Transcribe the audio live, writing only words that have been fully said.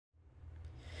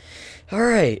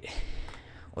Alright,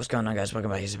 what's going on, guys?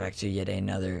 Welcome back to yet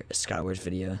another Skywars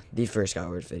video. The first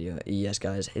Skywars video. Yes,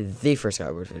 guys, the first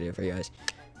Skywars video for you guys.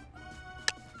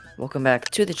 Welcome back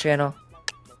to the channel.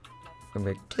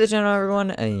 Welcome back to the channel,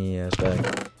 everyone. And yes,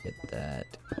 back. Hit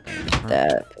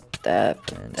that.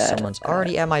 And someone's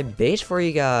already at my base for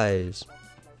you guys.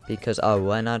 Because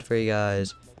why not for you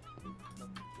guys?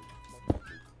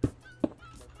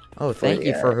 Oh, thank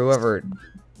you for whoever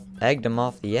egged him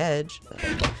off the edge.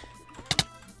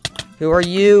 Who are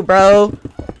you, bro?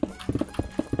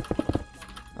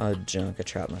 Oh, junk. I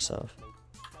trapped myself.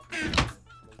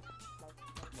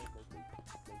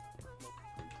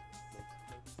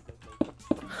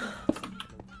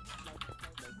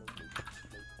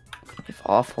 You have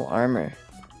awful armor.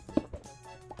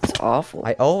 It's awful.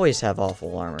 I always have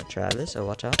awful armor, Travis, so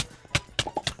watch out.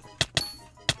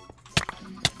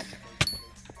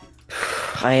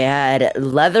 I had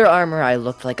leather armor, I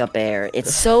looked like a bear.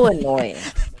 It's so annoying.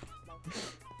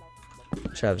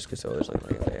 Travis could always look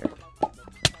like a bear.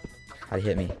 How'd he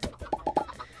hit me?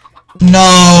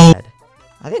 No!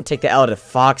 I didn't take the L to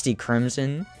Foxy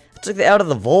Crimson. I took the L to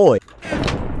the Void.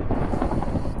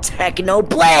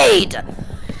 Technoblade!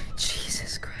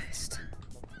 Jesus Christ.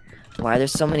 Why are there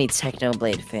so many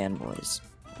Technoblade fanboys?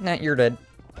 Nah, you're dead.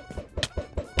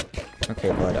 Okay,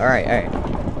 bud. Alright.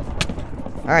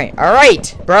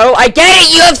 Alright, bro. I get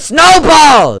it! You have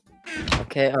snowballs!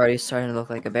 Okay, already starting to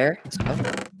look like a bear. Let's go.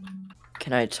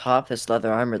 Can I top this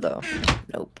leather armor, though?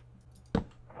 Nope.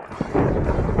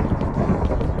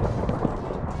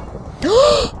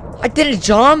 I didn't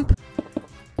jump!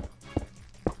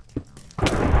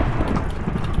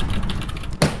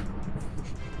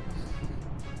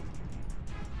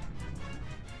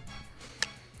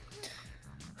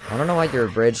 I don't know why you're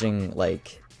bridging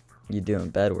like you do in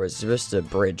bed, where it's supposed to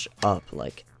bridge up,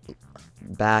 like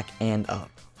back and up.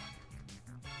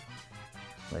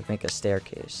 Like make a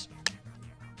staircase.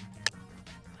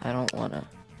 I don't wanna.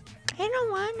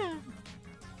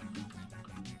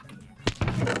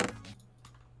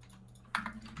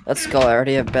 Let's go, I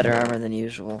already have better armor than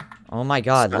usual. Oh my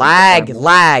god, lag!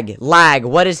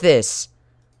 What is this?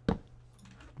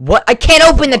 What? I can't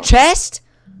open the chest?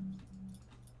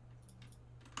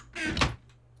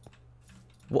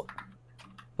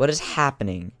 What is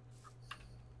happening?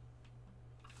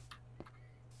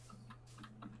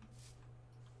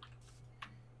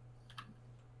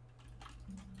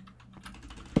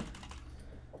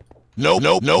 Nope.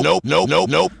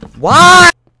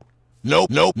 Why? Nope.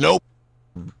 Is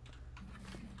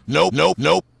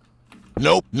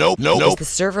the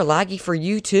server laggy for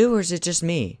you too, or is it just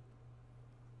me?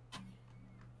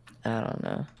 I don't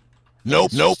know.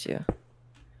 Nope.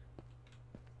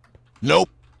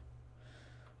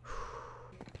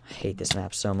 I hate this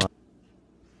map so much.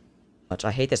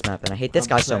 I hate this map, and I hate this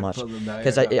guy so much.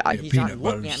 Because he's not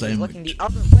looking at me, he's looking the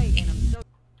other way, and I'm so...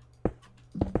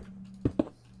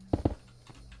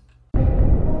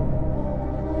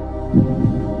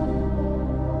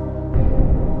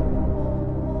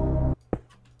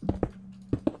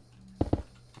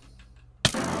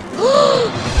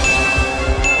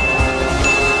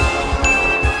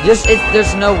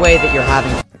 There's no way that you're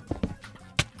having...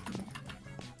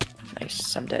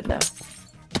 Nice, I'm dead now.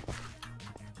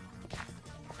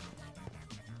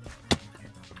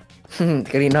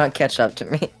 Could he not catch up to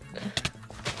me?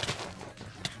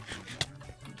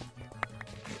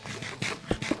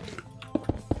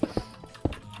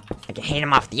 I can hit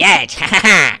him off the edge!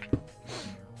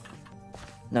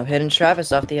 No hitting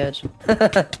Travis off the edge.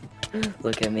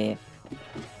 Look at me.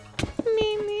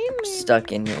 I'm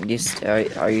stuck in here.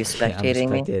 Are you spectating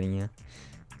me? I'm spectating you.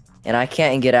 And I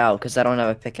can't get out because I don't have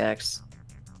a pickaxe.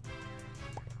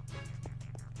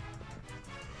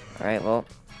 Alright, well.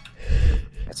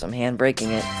 Got some hand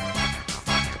breaking it.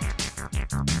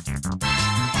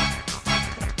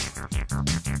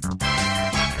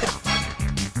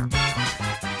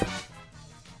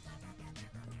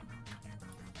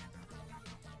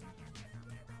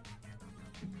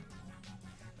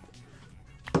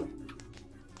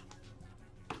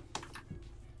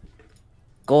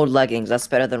 Gold leggings, that's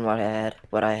better than what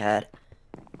I had.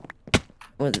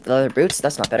 Oh, the leather boots,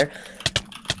 that's not better.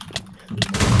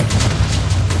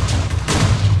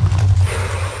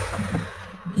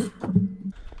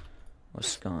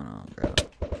 What's going on, bro?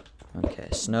 Okay,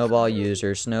 snowball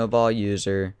user.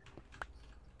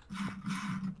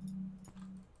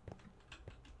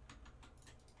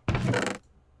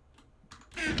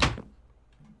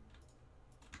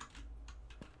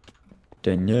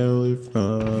 Danielle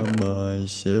from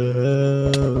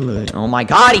myself. Oh my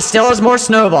god, he still has more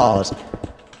snowballs!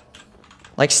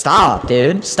 Like, stop,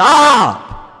 dude.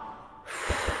 Stop!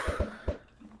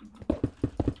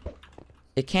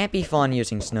 It can't be fun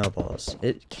using snowballs.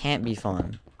 It can't be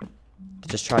fun to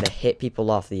just try to hit people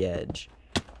off the edge.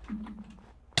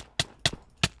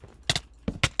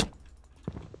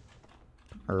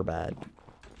 Bad.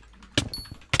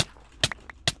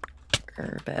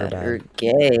 Bad. Or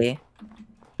gay.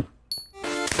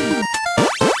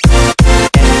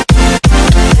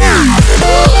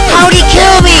 How'd he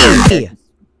kill me?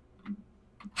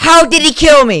 How did he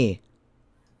kill me?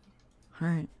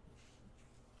 Alright.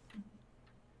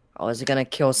 I was gonna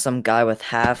kill some guy with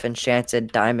half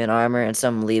enchanted diamond armor, and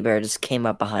some Libra just came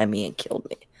up behind me and killed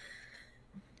me.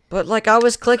 But, like, I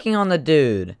was clicking on the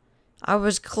dude. I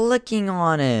was clicking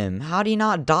on him. How'd he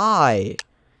not die?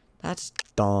 That's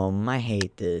dumb. I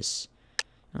hate this.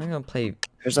 I'm gonna play...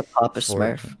 There's a Papa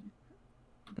Smurf.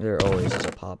 There always is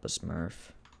a Papa Smurf.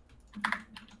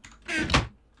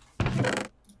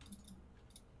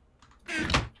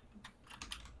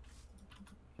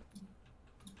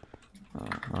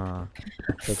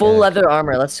 Full leather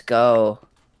armor, let's go.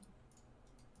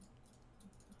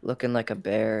 Looking like a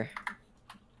bear.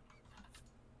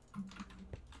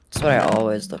 That's what I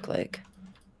always look like.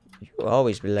 You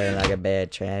always be looking like a bear,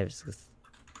 Travis.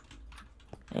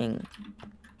 Dang.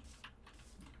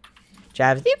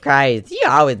 Travis, you crazy. You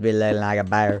always be looking like a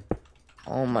bear.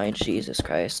 Oh my Jesus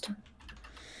Christ.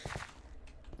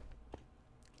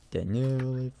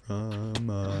 They're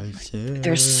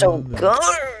so good.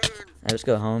 Let's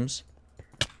go, Holmes.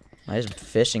 Nice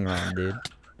fishing rod, dude.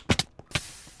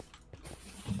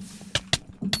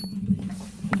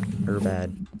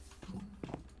 Bad.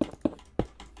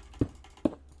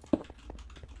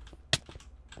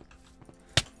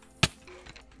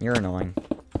 You're annoying.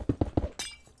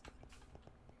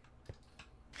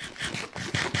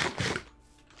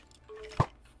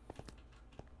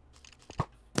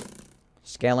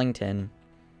 Skellington.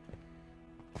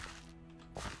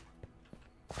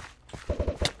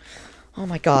 Oh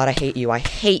my god, I hate you. I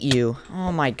hate you.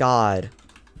 Oh my god.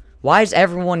 Why does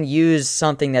everyone use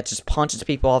something that just punches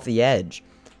people off the edge?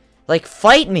 Like,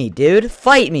 fight me, dude.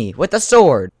 Fight me with a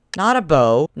sword. Not a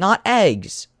bow. Not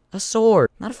eggs. A sword.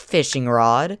 Not a fishing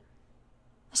rod.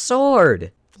 A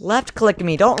sword. Left click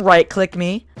me. Don't right click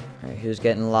me. Alright, who's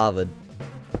getting lavaed?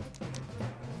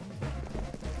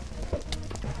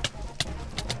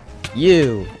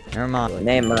 You. Never mind.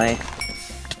 Name my.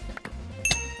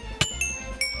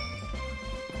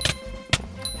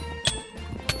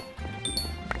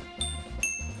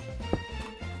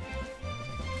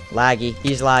 Laggy.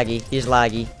 He's laggy. He's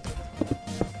laggy.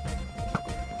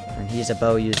 And he's a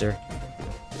bow user.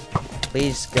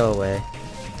 Please go away.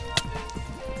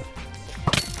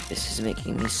 This is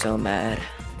making me so mad.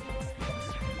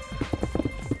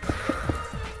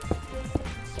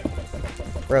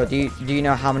 Bro, do you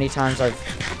know how many times I'm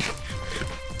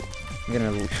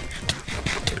gonna...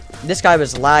 This guy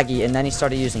was laggy, and then he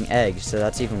started using eggs, so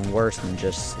that's even worse than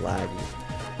just laggy.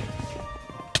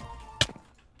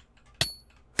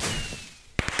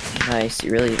 Nice,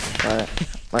 you really got a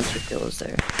bunch of kills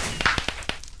there.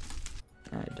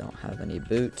 I don't have any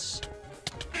boots.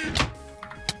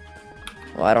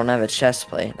 Well, I don't have a chest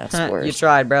plate. That's worse. You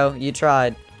tried, bro. You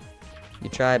tried. You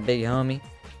tried, big homie.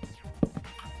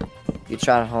 You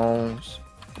tried, Holmes.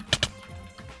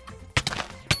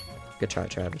 Good try,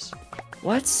 Travis.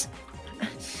 What?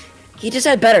 He just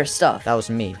had better stuff. That was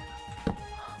me.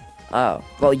 Oh.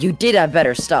 Well, you did have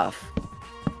better stuff.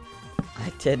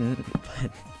 I didn't,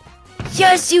 but...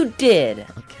 Yes, you did!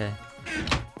 Okay.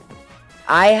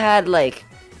 I had, like,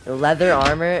 leather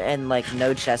armor and, like,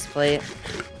 no chest plate.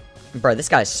 Bro, this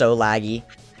guy's so laggy.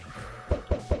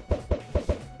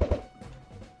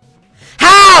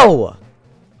 How?!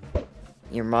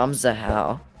 Your mom's a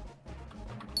how.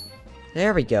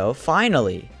 There we go,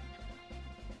 finally.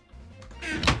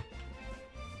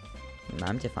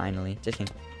 Mom's a finally. Just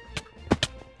kidding.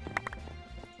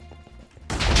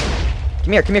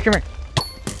 Come here, come here, come here.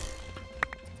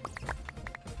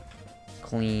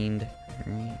 Cleaned.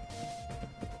 Right.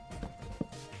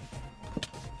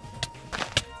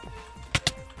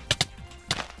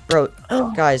 Bro,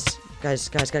 guys.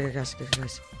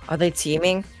 Are they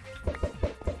teaming?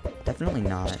 Definitely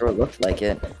not. Sure looked like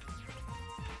it.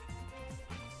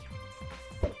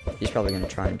 He's probably gonna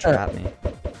try and trap me.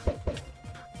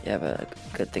 Yeah, but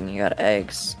good thing you got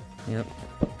eggs. Yep.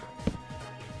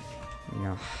 You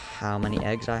know how many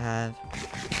eggs I have?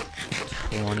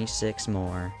 26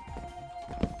 more.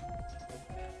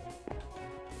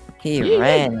 He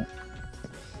ran.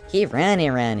 He ran.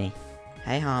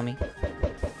 Hey, homie.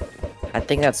 I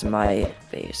think that's my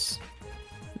base.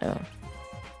 No.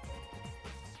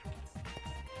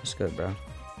 What's good, bro?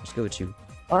 What's good with you?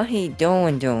 What he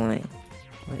doing?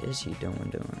 What is he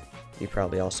doing? He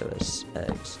probably also has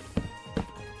eggs.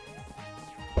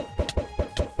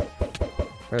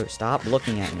 Bro, stop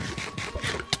looking at me.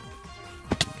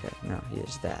 Okay, no, he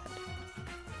is that.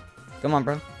 Come on,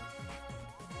 bro.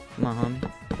 Come on,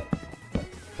 homie.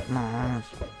 Come on.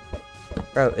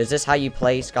 Bro, is this how you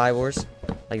play Skywars?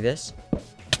 Like this?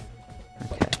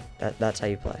 Okay, that's how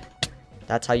you play.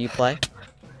 That's how you play?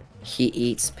 He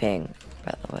eats ping,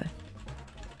 by the way.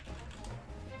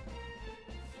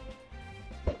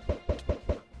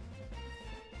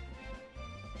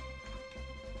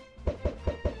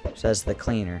 Says the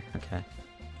cleaner. Okay.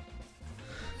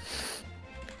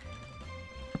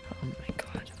 Oh my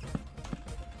god.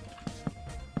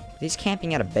 He's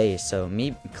camping at a base, so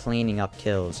me cleaning up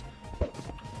kills.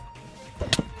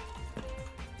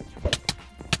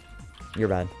 You're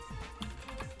bad.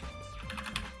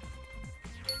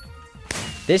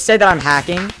 Did it say that I'm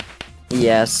hacking?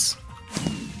 Yes.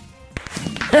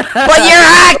 But you're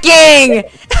hacking!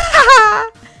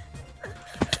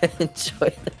 Enjoy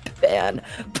the ban.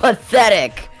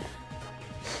 Pathetic!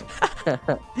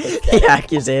 He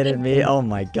accusated me. Oh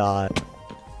my god.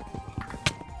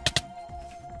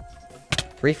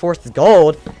 3/4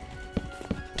 gold?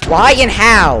 Why and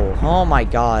how? Oh my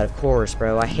god, of course,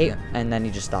 bro. I hate. And then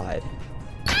he just died.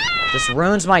 Just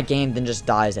ruins my game, then just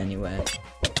dies anyway.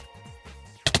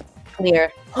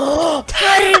 Clear.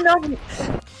 And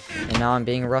now I'm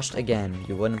being rushed again.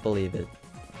 You wouldn't believe it.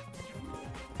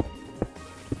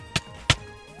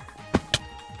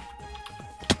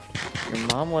 Your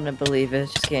mom wouldn't believe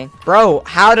it. Just kidding. Bro,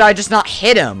 how did I just not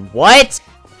hit him? What?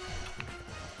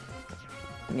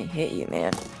 Let me hit you,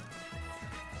 man.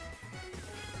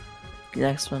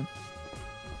 Next one.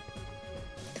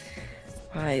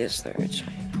 Why is there a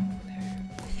giant hole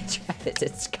there? Travis,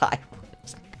 it's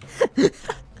Skywars.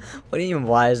 What do you mean,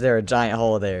 why is there a giant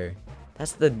hole there?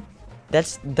 That's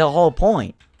the whole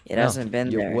point. It hasn't been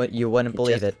there. You wouldn't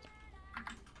believe it.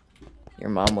 Your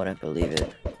mom wouldn't believe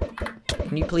it.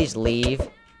 Can you please leave?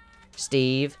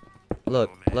 Steve?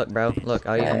 Look, bro. Look,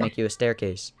 I'll even make you a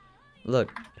staircase.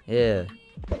 Look. Yeah.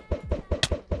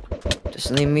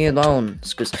 Just leave me alone.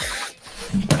 Excuse.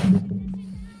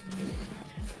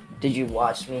 Did you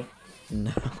watch me?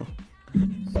 No.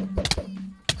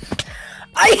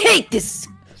 I hate this!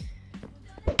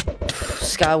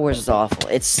 Skywars is awful.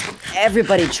 It's...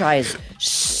 Everybody tries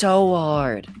so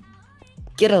hard.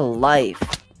 Get a life.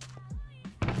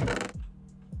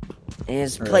 They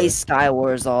just play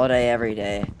Skywars all day, every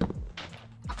day.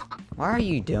 Why are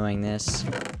you doing this?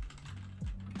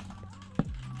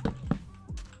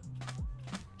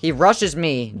 He rushes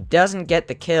me, doesn't get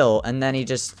the kill, and then he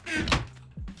just...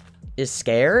 is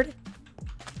scared?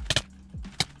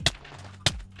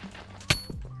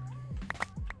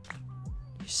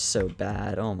 You're so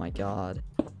bad. Oh my god.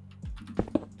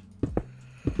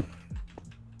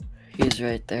 He's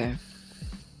right there.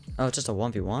 Oh, it's just a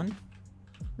 1v1?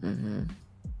 Mm-hmm.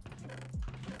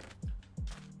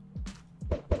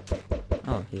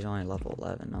 Oh, he's only level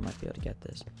 11. I might be able to get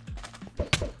this.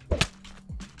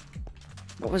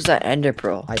 What was that ender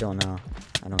pearl? I don't know.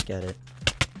 I don't get it.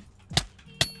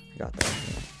 I got that.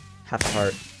 Half a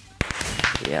heart.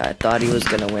 Yeah, I thought he was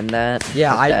gonna win that.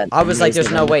 Yeah, I was like, there's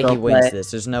amazing no way he ender pearl wins play.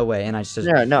 this. There's no way. And I just...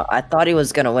 No, I thought he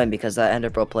was gonna win because that ender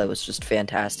pearl play was just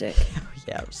fantastic.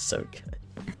 Yeah, it was so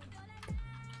good.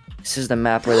 This is the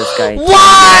map where this guy...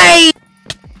 Why?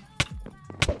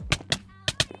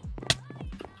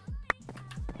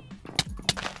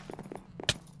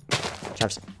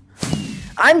 Travis.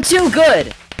 I'm too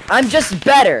good! I'm just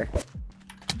better!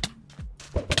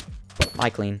 I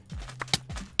clean.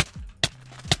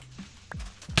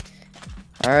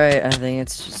 Alright, I think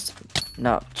it's just...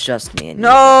 not just me and you.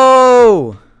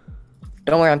 No!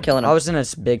 Don't worry, I'm killing him. I was in a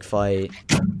big fight.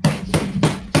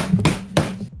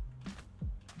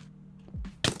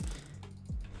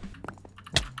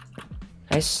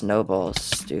 Nice snowball,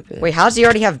 stupid. Wait, how does he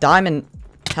already have diamond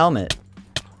helmet?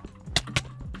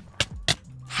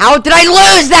 How did I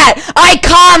lose that? I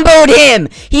comboed him!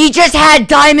 He just had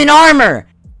diamond armor!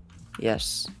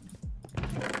 Yes.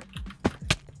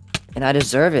 And I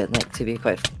deserve it, like, to be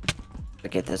quite... to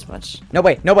get this much. No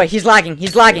way, he's lagging,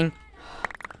 he's lagging!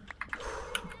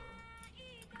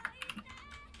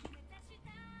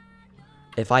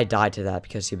 If I died to that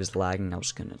because he was lagging, I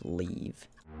was gonna leave.